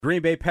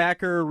Green Bay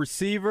Packer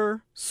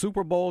receiver,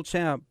 Super Bowl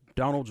champ,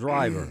 Donald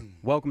Driver.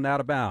 Welcome to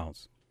Out of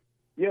Bounds.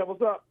 Yeah,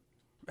 what's up?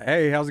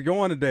 Hey, how's it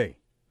going today?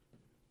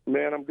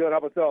 Man, I'm good. How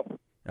about yourself?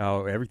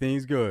 Oh,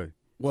 everything's good.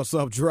 What's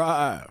up,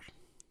 Drive?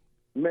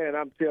 Man,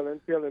 I'm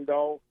chilling,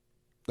 dog.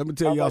 Let me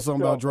tell y'all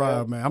something about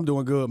Drive, man. I'm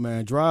doing good,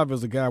 man. Drive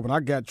is a guy, when I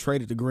got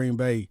traded to Green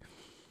Bay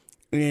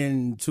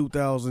in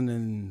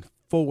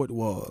 2004 it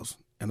was,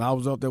 and I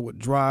was up there with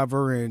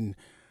Driver and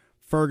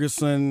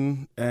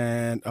Ferguson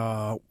and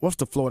what's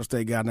the Florida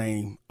State guy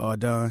name,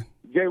 Don?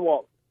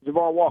 Javon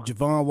Walker.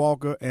 Javon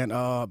Walker and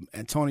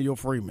Antonio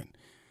Freeman.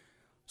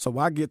 So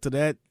I get to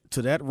that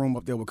room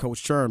up there with Coach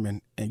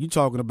Sherman, and you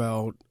talking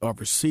about a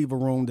receiver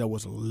room that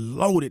was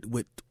loaded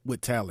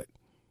with talent.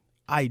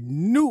 I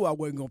knew I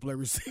wasn't going to play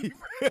receiver.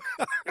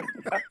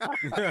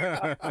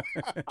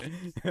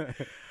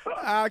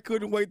 I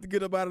couldn't wait to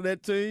get up out of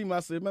that team. I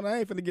said, man, I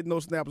ain't finna get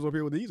no snaps up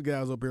here with these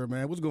guys up here,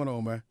 man. What's going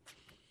on, man?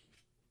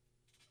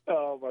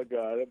 Oh, my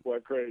God. That boy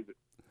crazy.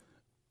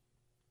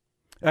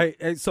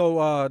 Hey,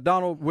 so,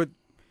 Donald, with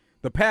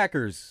the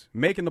Packers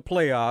making the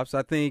playoffs,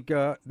 I think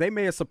they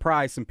may have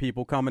surprised some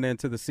people coming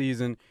into the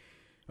season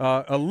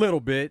a little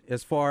bit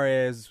as far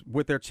as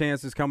with their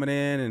chances coming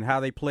in and how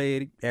they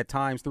played at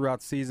times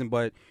throughout the season,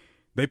 but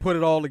they put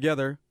it all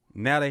together.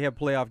 Now they have a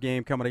playoff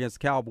game coming against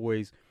the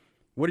Cowboys.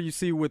 What do you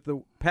see with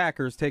the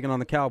Packers taking on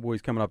the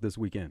Cowboys coming up this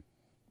weekend?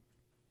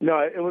 No,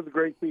 it was a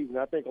great season.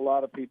 I think a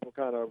lot of people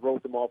kind of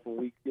wrote them off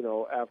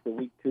after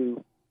week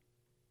 2.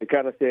 They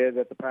kind of said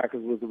that the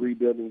Packers was a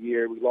rebuilding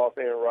year. We lost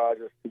Aaron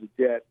Rodgers to the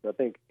Jets. I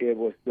think it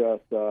was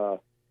just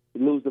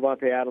we lose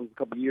Devontae Adams a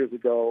couple years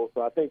ago.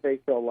 So I think they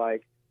felt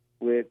like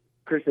with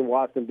Christian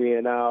Watson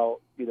being out,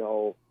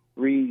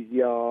 Reed's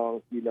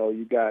young,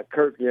 you got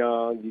Kirk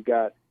Young, you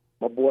got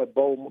my boy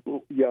Bo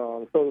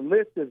Young. So the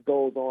list just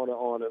goes on and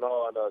on and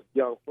on of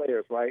young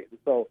players, right? And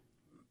so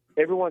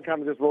everyone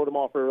kind of just wrote them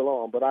off early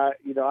on. But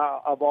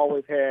I've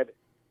always had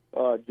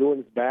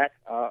Jordan's back.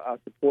 I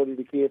supported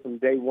the kid from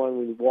day one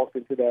when he walked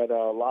into that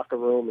locker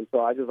room. And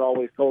so I just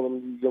always told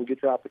him, you're going to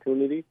get your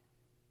opportunity,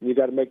 and you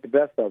got to make the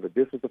best of it.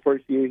 This was the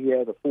first year he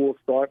had a full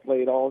start,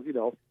 played all,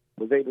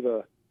 was able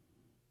to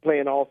play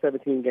in all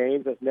 17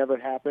 games. That's never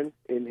happened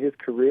in his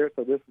career.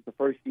 So this was the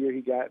first year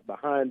he got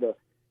behind the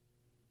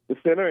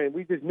center, and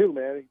we just knew,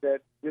 man,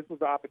 that this was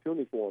the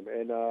opportunity for him.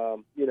 And,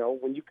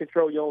 when you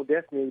control your own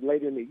destiny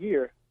late in the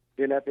year,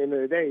 then at the end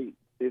of the day,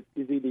 it's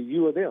either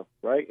you or them,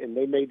 right? And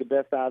they made the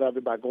best out of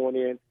it by going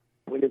in,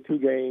 winning 2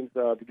 games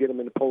to get them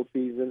in the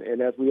postseason.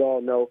 And as we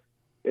all know,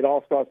 it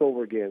all starts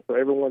over again. So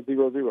everyone's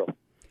 0-0.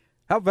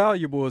 How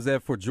valuable is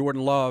that for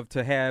Jordan Love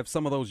to have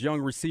some of those young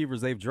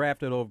receivers they've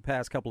drafted over the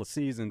past couple of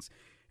seasons,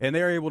 and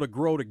they're able to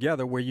grow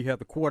together where you have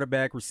the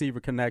quarterback-receiver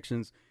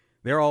connections?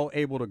 They're all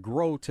able to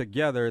grow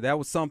together. That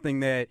was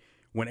something that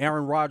when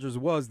Aaron Rodgers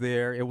was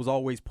there, it was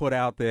always put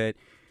out that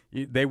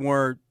they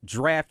weren't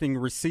drafting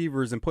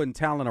receivers and putting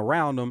talent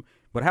around them.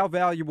 But how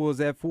valuable is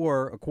that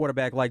for a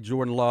quarterback like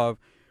Jordan Love,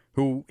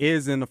 who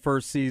is in the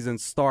first season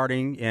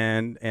starting,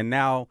 and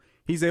now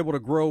he's able to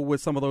grow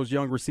with some of those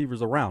young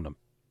receivers around him?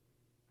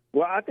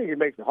 Well, I think it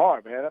makes it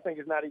hard, man. I think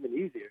it's not even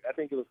easier. I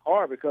think it was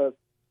hard because,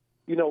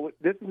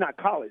 this is not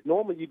college.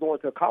 Normally you go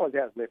into a college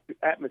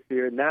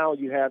atmosphere. Now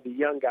you have the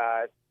young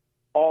guys.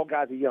 All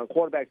guys are young.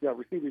 Quarterbacks young,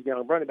 receivers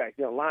young, running backs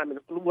young, linemen,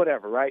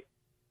 whatever, right?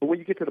 But when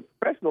you get to the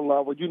professional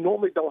level, you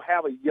normally don't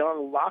have a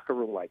young locker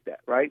room like that,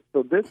 right?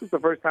 So this is the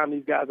first time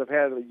these guys have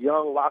had a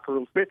young locker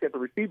room, especially at the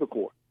receiver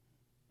corps.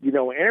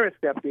 When Aaron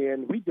stepped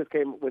in,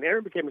 when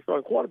Aaron became a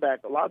starting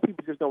quarterback, a lot of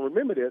people just don't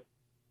remember this,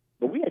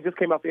 but we had just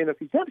came out the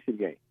NFC Championship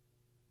game.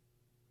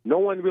 No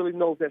one really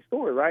knows that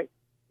story, right?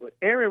 But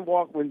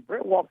when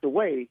Brett walked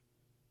away,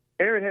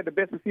 Aaron had the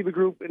best receiver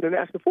group in the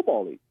National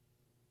Football League.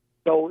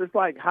 So it's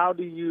like, how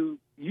do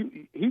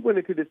he went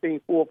into this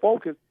thing full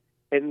focus,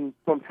 and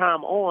from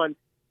time on,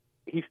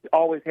 he's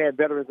always had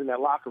veterans in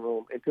that locker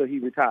room until he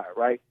retired,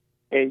 right?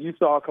 And you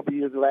saw a couple of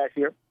years last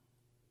year,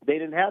 they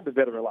didn't have the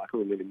veteran locker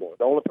room anymore.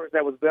 The only person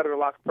that was veteran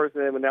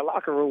person in that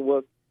locker room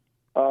was,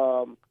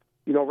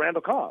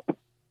 Randall Cobb,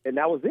 and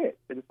that was it.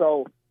 And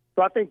so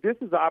I think this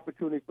is an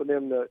opportunity for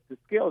them to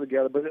scale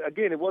together. But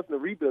again, it wasn't a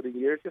rebuilding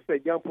year. It's just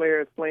that young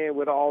players playing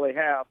with all they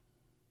have,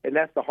 and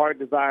that's the heart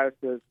desire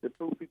to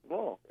prove people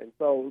wrong. And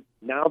so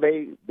now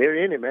they're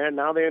in it, man.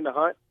 Now they're in the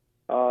hunt.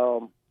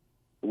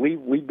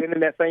 We've been in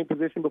that same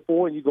position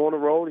before, and you go on the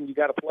road and you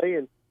got to play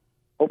and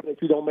hope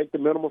that you don't make the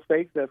minimal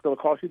mistakes that's going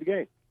to cost you the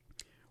game.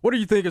 What do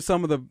you think are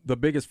some of the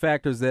biggest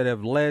factors that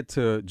have led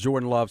to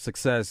Jordan Love's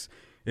success?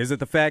 Is it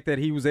the fact that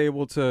he was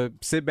able to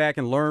sit back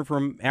and learn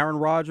from Aaron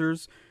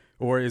Rodgers,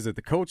 or is it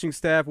the coaching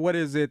staff? What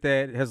is it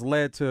that has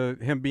led to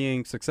him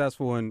being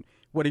successful in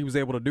what he was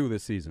able to do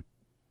this season?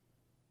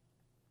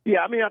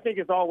 Yeah, I think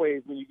it's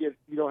always when you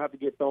don't have to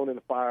get thrown in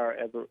the fire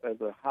as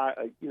a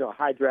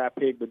high draft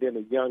pick, but then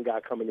a young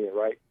guy coming in,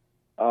 right?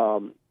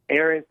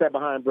 Aaron sat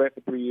behind Brett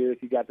for 3 years.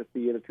 He got to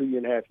see it.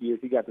 2.5 years,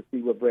 he got to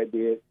see what Brett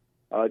did.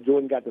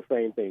 Jordan got the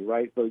same thing,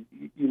 right? So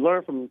you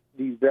learn from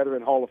these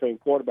veteran Hall of Fame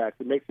quarterbacks.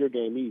 It makes your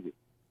game easy.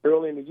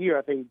 Early in the year,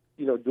 I think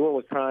Jordan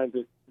was trying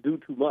to do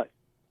too much.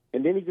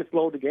 And then he just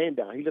slowed the game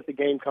down. He let the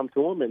game come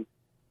to him, and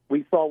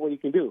we saw what he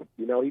can do.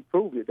 You know, he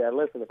proved it that,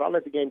 listen, if I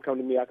let the game come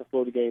to me, I can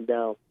slow the game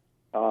down.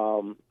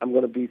 I'm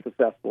going to be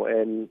successful.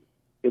 And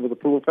it was a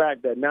proven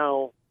fact that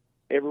now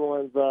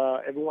everyone's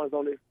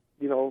on his,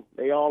 you know,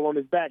 they all on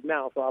his back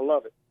now, so I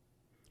love it.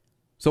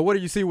 So what do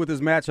you see with this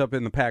matchup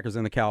in the Packers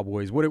and the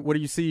Cowboys? What do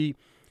you see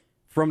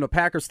from the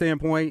Packers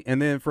standpoint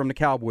and then from the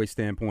Cowboys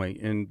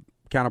standpoint and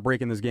kind of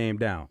breaking this game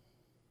down?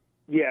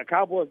 Yeah,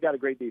 Cowboys got a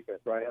great defense,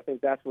 right? I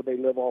think that's what they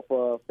live off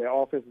of. Their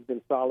offense has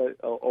been solid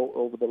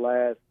over the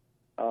last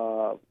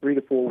 3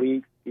 to 4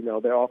 weeks. You know,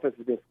 their offense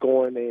has been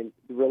scoring, and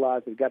you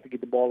realize they've got to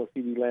get the ball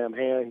in CeeDee Lamb's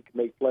hand. He can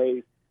make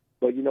plays.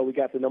 But, you know, we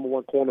got the number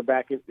one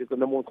cornerback. It's the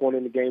number one corner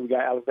in the game. We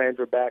got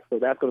Alexander back, so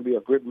that's going to be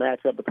a good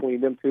matchup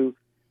between them two.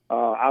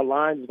 Our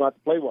line is about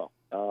to play well.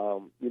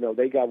 You know,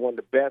 they got one of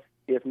the best,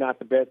 if not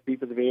the best,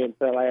 defensive end,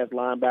 slash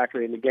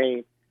linebacker in the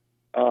game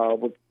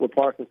with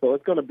Parsons. So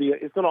it's going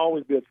to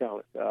always be a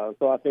challenge.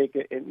 So I think,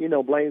 and you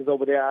know, Blaine's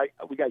over there.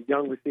 We got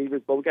young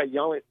receivers, but we got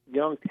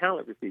young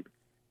talent receivers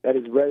that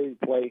is ready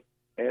to play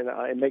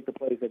and make the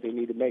plays that they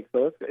need to make.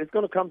 So it's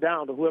going to come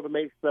down to whoever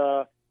makes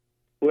the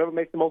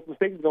most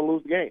mistakes is going to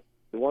lose the game.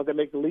 The ones that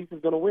make the least is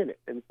going to win it.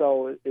 And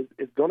so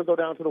it's going to go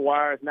down to the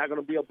wire. It's not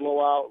going to be a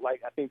blowout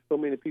like I think so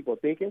many people are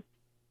thinking.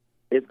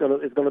 It's going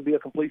to be a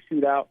complete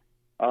shootout.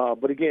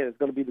 But again, it's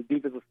going to be the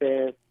defensive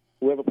stand.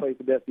 Whoever plays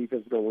the best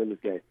defense is going to win this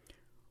game.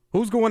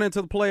 Who's going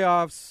into the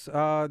playoffs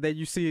that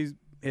you see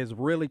is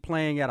really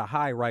playing at a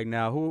high right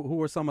now?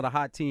 Who are some of the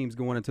hot teams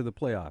going into the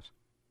playoffs?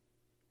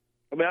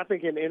 I mean, I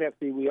think in the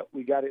NFC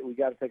we got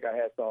to take our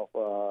hats off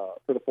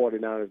to the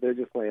 49ers. They're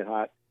just playing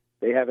hot.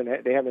 They haven't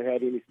had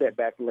any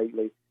setbacks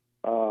lately.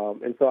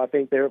 And so I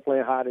think they're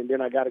playing hot. And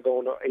then I got to go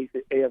on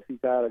the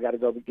AFC side. I got to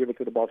go give it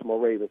to the Baltimore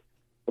Ravens.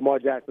 Lamar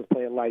Jackson's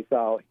playing lights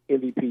out,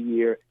 MVP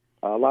year.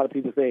 A lot of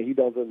people saying he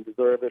doesn't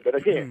deserve it, but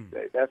again,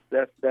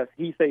 that's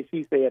he say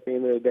she say at the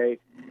end of the day.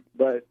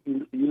 But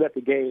you let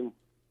the game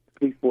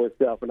speak for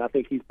itself, and I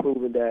think he's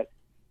proven that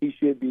he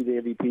should be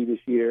the MVP this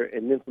year.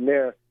 And then from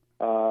there,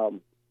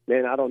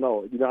 man, I don't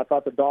know. You know, I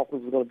thought the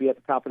Dolphins were going to be at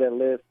the top of that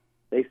list.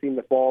 They seem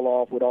to fall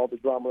off with all the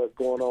drama that's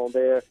going on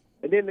there.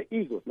 And then the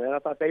Eagles, man, I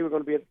thought they were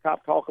going to be at the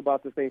top, talk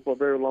about this thing for a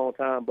very long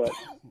time. But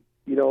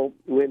you know,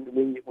 when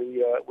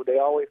they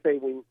always say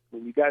when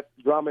you got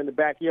drama in the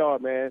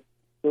backyard, man,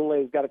 sooner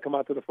it's got to come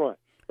out to the front,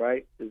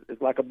 right?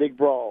 It's like a big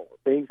brawl.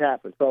 Things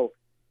happen. So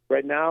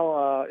right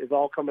now it's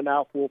all coming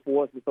out full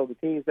force. And so the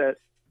teams that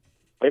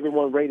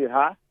everyone rated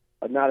high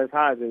are not as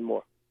high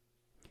anymore.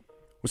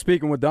 We're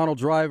speaking with Donald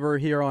Driver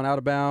here on Out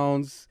of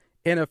Bounds.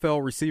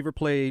 NFL receiver,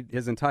 played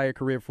his entire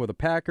career for the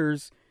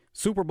Packers.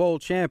 Super Bowl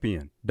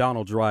champion,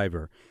 Donald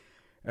Driver.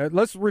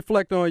 Let's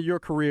reflect on your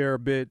career a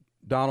bit,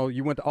 Donald.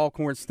 You went to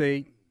Alcorn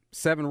State,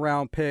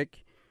 7th-round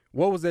pick.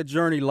 What was that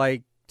journey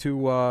like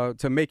to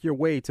make your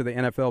way to the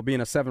NFL,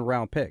 being a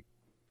 7th-round pick?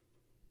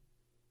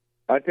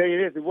 I tell you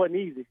this, it wasn't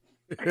easy.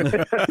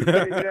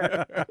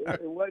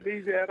 It wasn't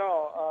easy at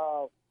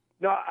all.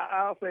 No,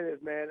 I'll say this,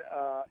 man.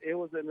 It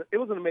was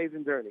an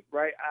amazing journey,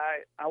 right?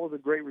 I was a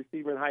great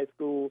receiver in high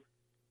school.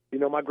 You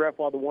know, my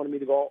grandfather wanted me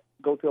to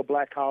go to a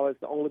black college.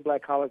 The only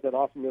black college that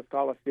offered me a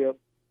scholarship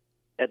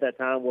at that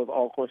time was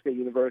Alcorn State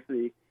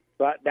University.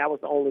 So that was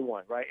the only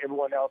one, right?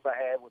 Everyone else I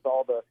had was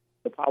all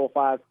the Power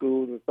 5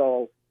 schools, and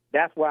so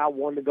that's where I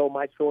wanted to go.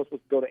 My choice was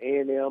to go to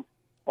A&M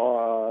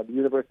or the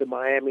University of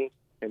Miami,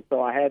 and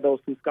so I had those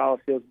 2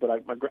 scholarships, but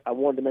I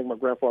wanted to make my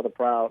grandfather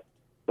proud,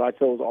 so I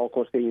chose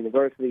Alcorn State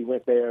University,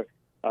 went there.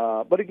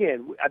 But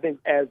again, I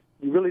think as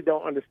you really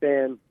don't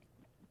understand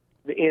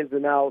the ins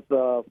and outs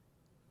of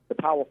the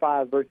Power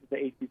 5 versus the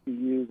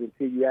HBCUs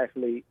until you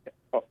actually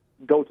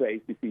go to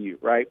HBCU,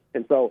 right?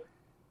 And so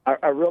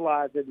I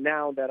realize that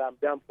now that I'm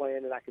done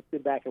playing and I can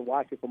sit back and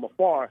watch it from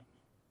afar,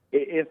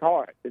 it's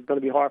hard. It's going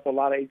to be hard for a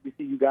lot of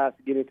HBCU guys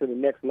to get into the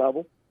next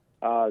level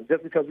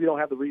just because we don't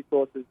have the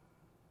resources.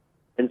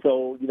 And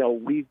so, you know,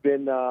 we've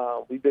been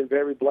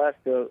very blessed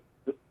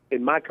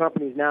in my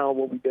companies now,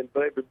 we've been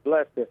very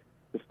blessed to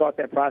start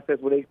that process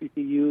with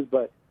HBCUs.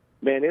 But,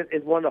 man,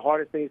 it's one of the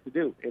hardest things to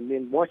do. And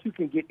then once you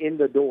can get in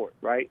the door,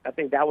 right, I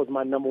think that was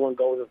my number one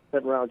goal as a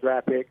 7th-round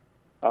draft pick.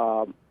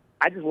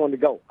 I just wanted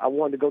to go. I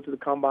wanted to go to the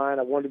Combine.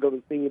 I wanted to go to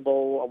the Senior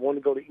Bowl. I wanted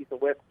to go to the East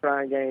and West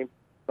Shrine game,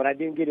 but I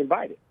didn't get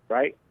invited,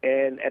 right?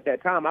 And at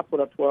that time, I put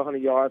up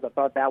 1,200 yards. I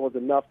thought that was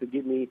enough to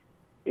get me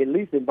at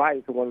least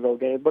invited to one of those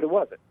games, but it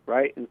wasn't,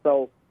 right? And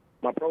so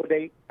my pro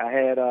date, I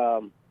had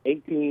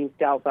 18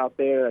 scouts out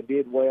there. I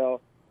did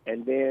well.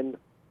 And then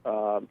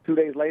 2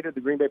 days later, the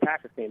Green Bay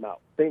Packers came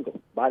out,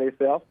 single, by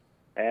themselves.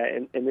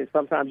 And then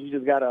sometimes you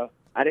just got to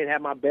 – I didn't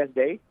have my best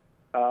day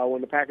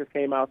when the Packers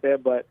came out there,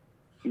 but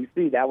you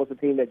see, that was the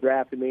team that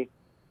drafted me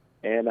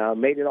and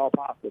made it all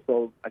possible.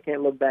 So I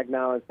can't look back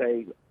now and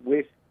say,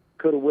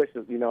 coulda,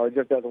 wishes. You know, it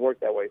just doesn't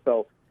work that way.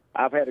 So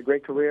I've had a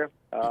great career.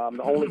 I'm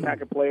the only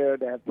Packer player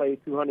that has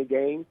played 200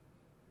 games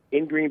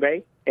in Green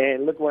Bay,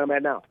 and look where I'm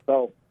at now.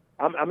 So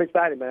I'm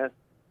excited, man.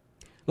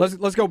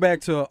 Let's go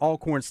back to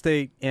Alcorn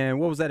State, and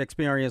what was that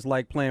experience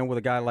like playing with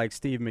a guy like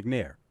Steve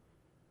McNair?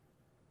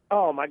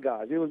 Oh, my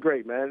God. It was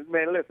great, man.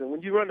 Man, listen,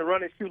 when you run the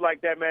run and shoot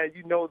like that, man,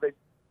 you know that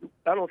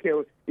I don't care.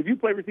 If you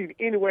play receiver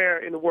anywhere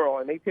in the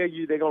world and they tell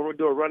you they're going to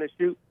do a run and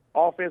shoot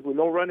offense with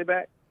no running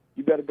back,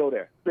 you better go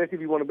there, especially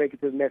if you want to make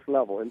it to the next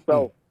level. And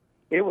so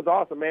it was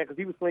awesome, man, because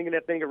he was slinging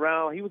that thing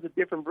around. He was a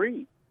different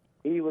breed.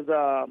 He was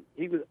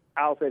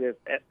I'll say this,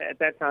 at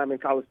that time in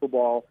college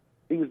football,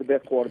 he was the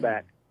best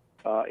quarterback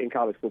in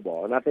college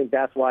football. And I think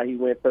that's why he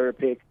went third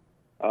pick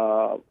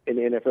in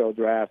the NFL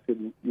draft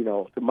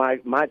to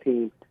my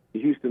team, the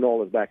Houston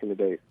Oilers back in the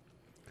days.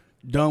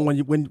 Don, when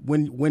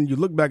you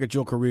look back at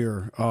your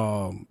career,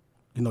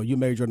 you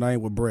made your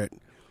name with Brett,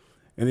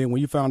 and then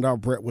when you found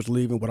out Brett was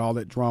leaving with all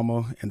that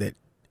drama and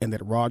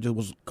that Rodgers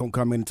was gonna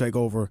come in and take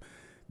over,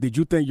 did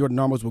you think your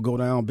numbers would go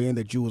down, being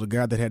that you was a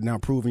guy that had now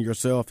proven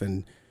yourself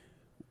and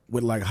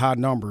with like high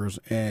numbers,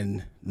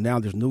 and now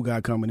this new guy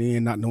coming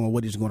in not knowing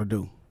what he's going to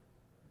do?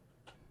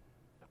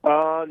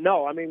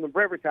 No, I mean, when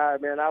Brett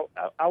retired, man,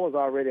 I was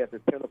already at the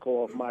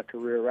pinnacle of my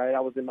career, right? I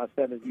was in my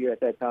 7th year at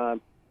that time.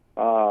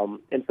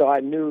 And so I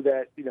knew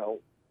that,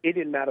 it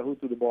didn't matter who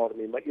threw the ball to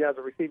me. But, as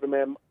a receiver,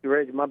 man,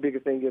 my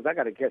biggest thing is I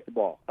got to catch the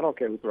ball. I don't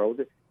care who throws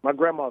it. My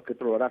grandma could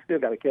throw it. I still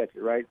got to catch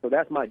it, right? So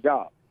that's my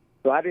job.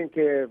 So I didn't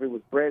care if it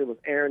was Brett, it was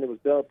Aaron, it was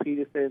Doug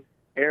Peterson,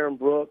 Aaron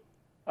Brooks,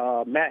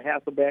 Matt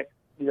Hasselbeck,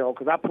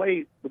 because I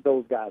played with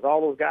those guys.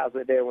 All those guys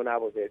were there when I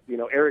was there.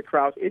 Eric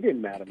Crouch, it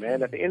didn't matter,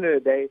 man. At the end of the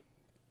day,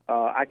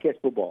 I catch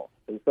football.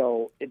 And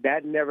so I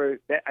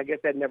guess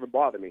that never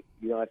bothered me,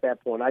 at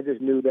that point. I just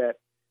knew that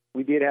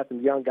we did have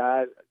some young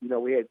guys.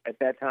 We had, at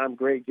that time,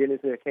 Greg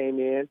Jennings that came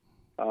in,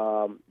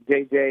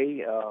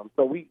 JJ.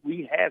 So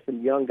we had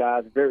some young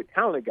guys, very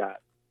talented guys.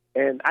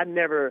 And I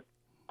never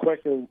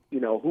questioned, who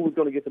was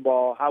going to get the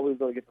ball, how we was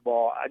going to get the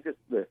ball.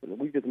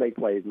 We just made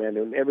plays, man.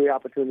 And every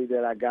opportunity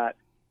that I got,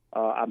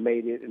 I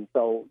made it. And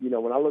so,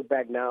 when I look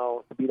back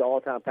now, to be the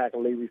all-time Packer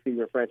lead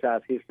receiver in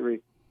franchise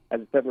history as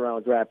a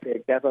 7th-round draft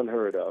pick, that's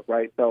unheard of,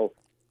 right? So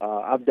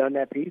I've done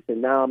that piece,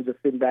 and now I'm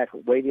just sitting back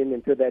waiting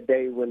until that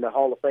day when the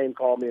Hall of Fame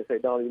called me and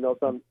said, Donnie, you know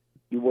something?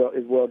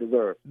 It's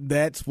well-deserved.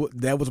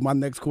 That was my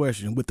next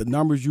question. With the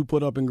numbers you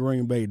put up in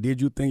Green Bay,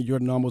 did you think your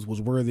numbers was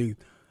worthy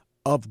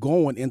of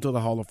going into the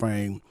Hall of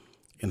Fame,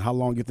 and how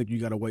long do you think you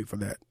got to wait for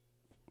that?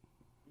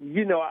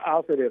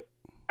 I'll say this.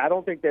 I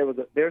don't think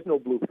there's no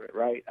blueprint,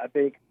 right? I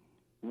think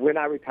when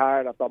I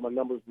retired, I thought my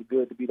numbers were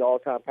good to be the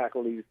all-time Packer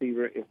lead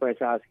receiver in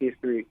franchise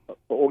history for an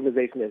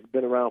organization that's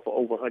been around for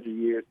over 100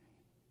 years.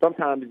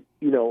 Sometimes,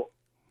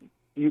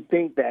 you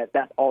think that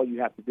that's all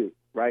you have to do,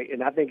 right?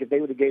 And I think if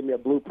they would have gave me a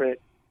blueprint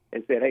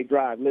and said, hey,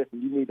 Drive,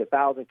 listen, you need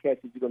 1,000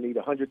 catches, you're going to need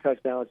 100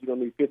 touchdowns, you're going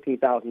to need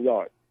 15,000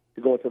 yards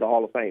to go into the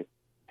Hall of Fame.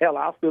 Hell,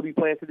 I'll still be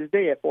playing to this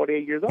day at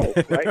 48 years old,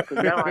 right?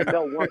 Because now I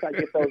know once I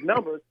get those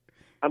numbers,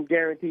 I'm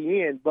guaranteed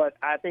in. But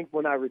I think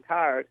when I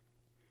retired,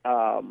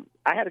 I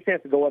had a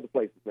chance to go other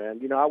places,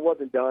 man. I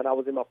wasn't done. I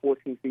was in my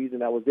 14th season.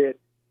 That was it.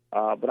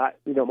 But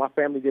my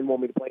family didn't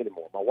want me to play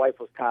anymore. My wife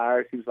was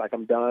tired. She was like,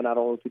 I'm done. I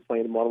don't want you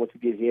playing anymore. I don't want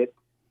you to get hit.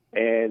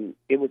 And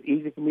it was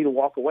easy for me to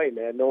walk away,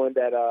 man, knowing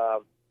that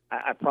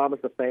I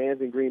promised the fans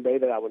in Green Bay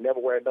that I would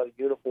never wear another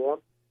uniform.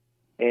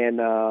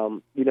 And,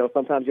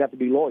 sometimes you have to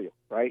be loyal,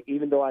 right?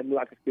 Even though I knew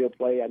I could still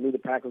play, I knew the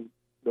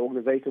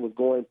organization was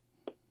going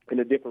in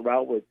a different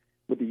route with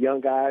the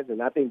young guys.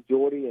 And I think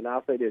Jordy, and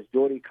I'll say this,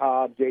 Jordy,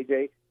 Cobb,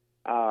 JJ,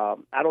 I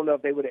don't know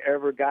if they would have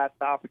ever got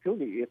the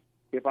opportunity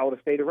if I would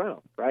have stayed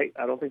around, right?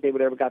 I don't think they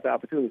would have ever got the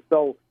opportunity.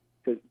 So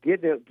to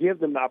give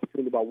them the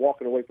opportunity by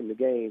walking away from the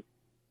game,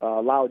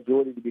 allow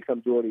Jordy to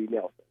become Jordy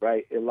Nelson,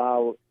 right?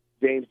 Allow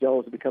James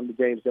Jones to become the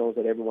James Jones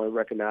that everyone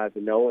recognized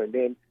and know, and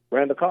then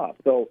Randall Cobb.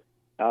 So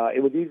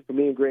it was easy for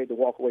me and Greg to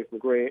walk away from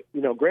Greg.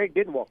 Greg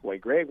didn't walk away.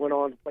 Greg went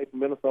on to play for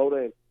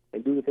Minnesota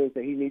and do the things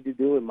that he needed to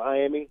do in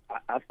Miami.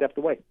 I stepped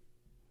away.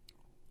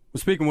 We're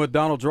speaking with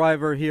Donald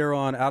Driver here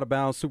on Out of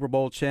Bounds, Super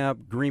Bowl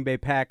champ, Green Bay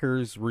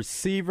Packers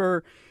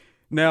receiver.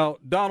 Now,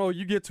 Donald,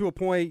 you get to a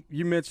point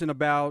you mentioned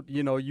about,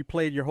 you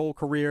played your whole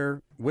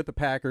career with the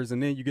Packers,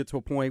 and then you get to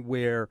a point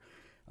where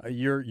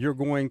you're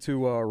going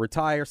to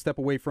retire, step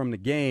away from the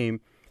game,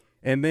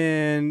 and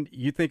then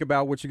you think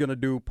about what you're going to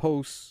do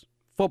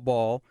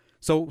post-football.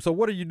 So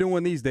what are you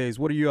doing these days?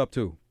 What are you up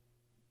to?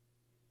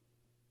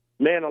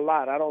 Man, a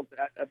lot. I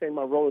think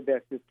my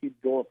Rolodex just keeps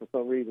going for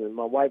some reason.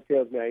 My wife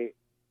tells me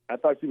I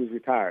thought she was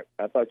retired.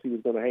 I thought she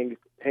was going to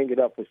hang it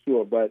up for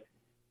sure. But,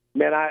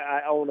 man,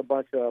 I own a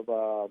bunch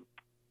of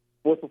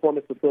sports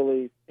performance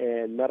facilities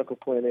and medical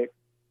clinics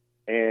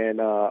and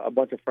a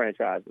bunch of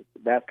franchises.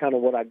 That's kind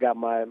of what I got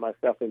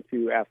myself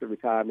into after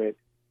retirement.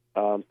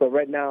 So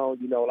right now,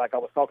 like I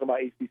was talking about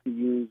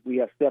HBCUs, we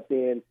have stepped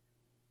in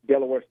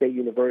Delaware State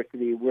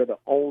University. We're the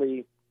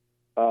only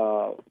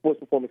sports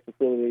performance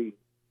facility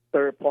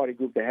third-party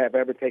group that have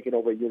ever taken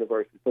over a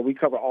university. So we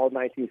cover all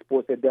 19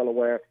 sports at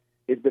Delaware.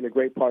 It's been a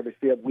great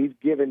partnership. We've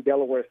given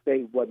Delaware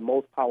State what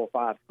most Power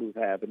 5 schools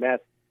have, and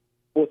that's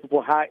sports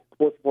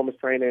performance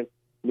training,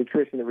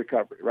 nutrition, and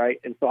recovery,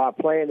 right? And so our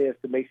plan is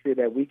to make sure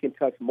that we can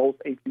touch most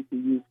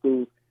HBCU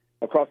schools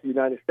across the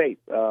United States.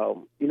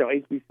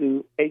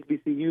 HBCU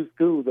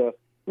schools are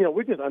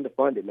we're just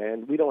underfunded,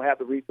 man. We don't have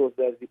the resources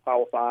as the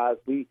Power Fives.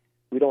 We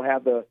don't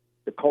have the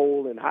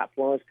cold and hot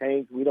plunge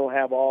tanks. We don't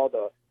have all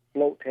the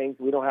float tanks.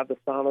 We don't have the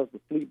saunas, the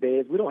sleep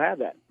beds. We don't have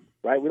that,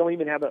 right? We don't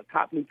even have the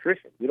top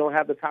nutrition. We don't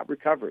have the top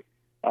recovery.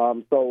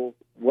 So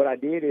what I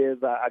did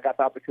is I got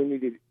the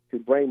opportunity to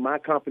bring my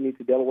company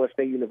to Delaware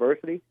State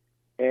University,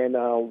 and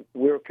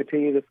we're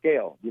continuing to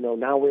scale.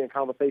 Now we're in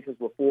conversations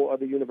with 4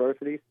 other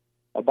universities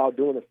about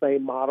doing the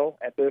same model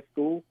at their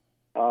school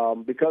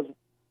because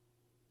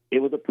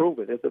it was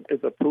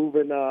it's a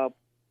proven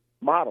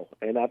model,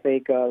 and I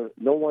think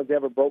no one's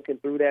ever broken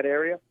through that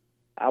area.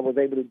 I was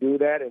able to do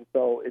that, and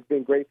so it's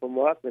been great from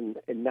us. And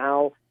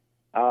now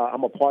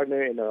I'm a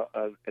partner in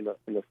a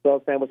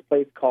sub sandwich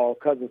place called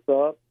Cousin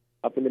Sub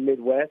up in the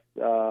Midwest,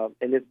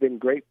 and it's been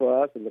great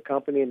for us and the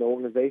company and the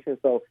organization.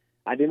 So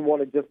I didn't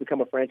want to just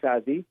become a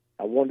franchisee.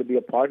 I wanted to be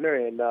a partner,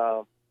 and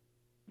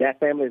that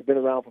family has been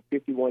around for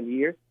 51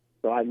 years.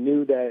 So I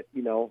knew that,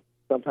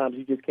 sometimes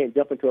you just can't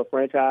jump into a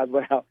franchise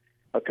without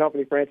a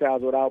company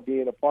franchise without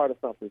being a part of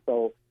something.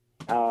 So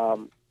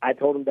I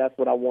told them that's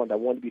what I wanted. I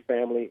wanted to be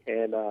family,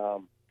 and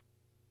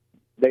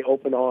they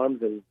opened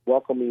arms and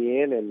welcomed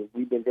me in, and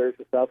we've been very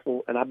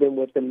successful. And I've been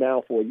with them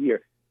now for a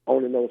year,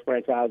 owning those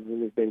franchises,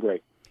 and it's been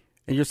great.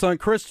 And your son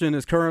Christian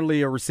is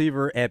currently a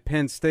receiver at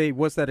Penn State.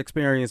 What's that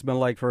experience been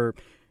like for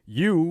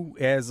you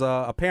as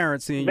a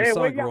parent seeing your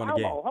son grow in the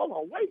game? Hold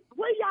on.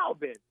 Where y'all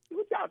been?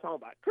 What y'all talking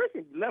about?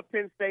 Christian left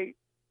Penn State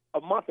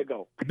a month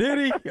ago. Did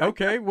he?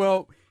 Okay.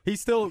 Well, he's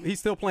still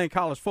playing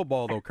college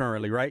football though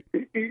currently, right?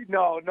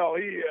 No,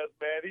 he is,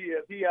 man. He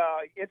is. He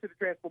entered the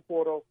transfer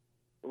portal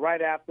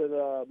right after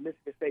the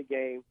Michigan State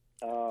game,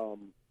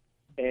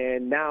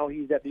 and now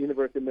he's at the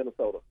University of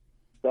Minnesota.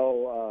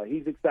 So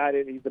he's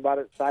excited. He's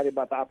excited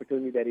about the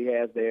opportunity that he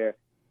has there.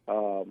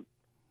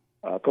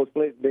 Coach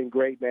Flynn's been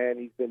great, man.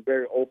 He's been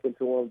very open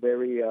to him,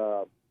 very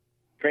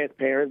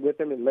transparent with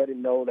him, and let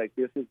him know like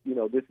this is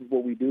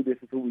what we do, this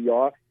is who we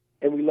are,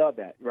 and we love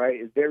that. Right?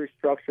 It's very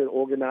structured,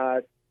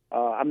 organized.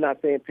 I'm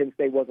not saying Penn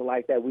State wasn't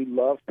like that. We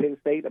love Penn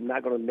State. I'm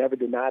not going to never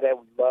deny that.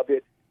 We love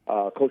it.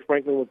 Coach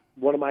Franklin was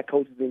one of my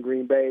coaches in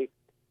Green Bay.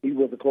 He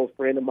was a close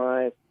friend of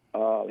mine.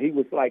 He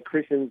was like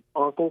Christian's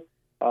uncle.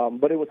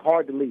 But it was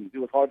hard to leave. It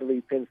was hard to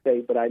leave Penn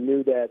State, but I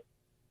knew that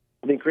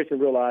I think Christian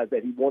realized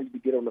that he wanted to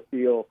get on the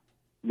field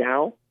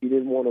now. He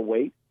didn't want to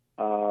wait.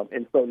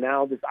 And so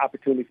now this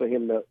opportunity for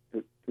him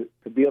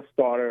to be a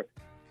starter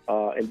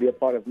and be a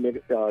part of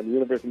the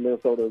University of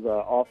Minnesota's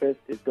offense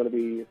is going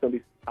to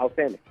be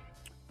outstanding.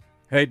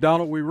 Hey,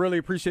 Donald, we really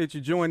appreciate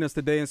you joining us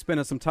today and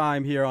spending some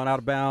time here on Out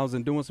of Bounds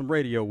and doing some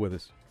radio with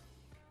us.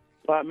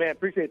 All right, man.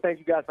 Appreciate it. Thank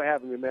you guys for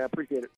having me, man. I appreciate it.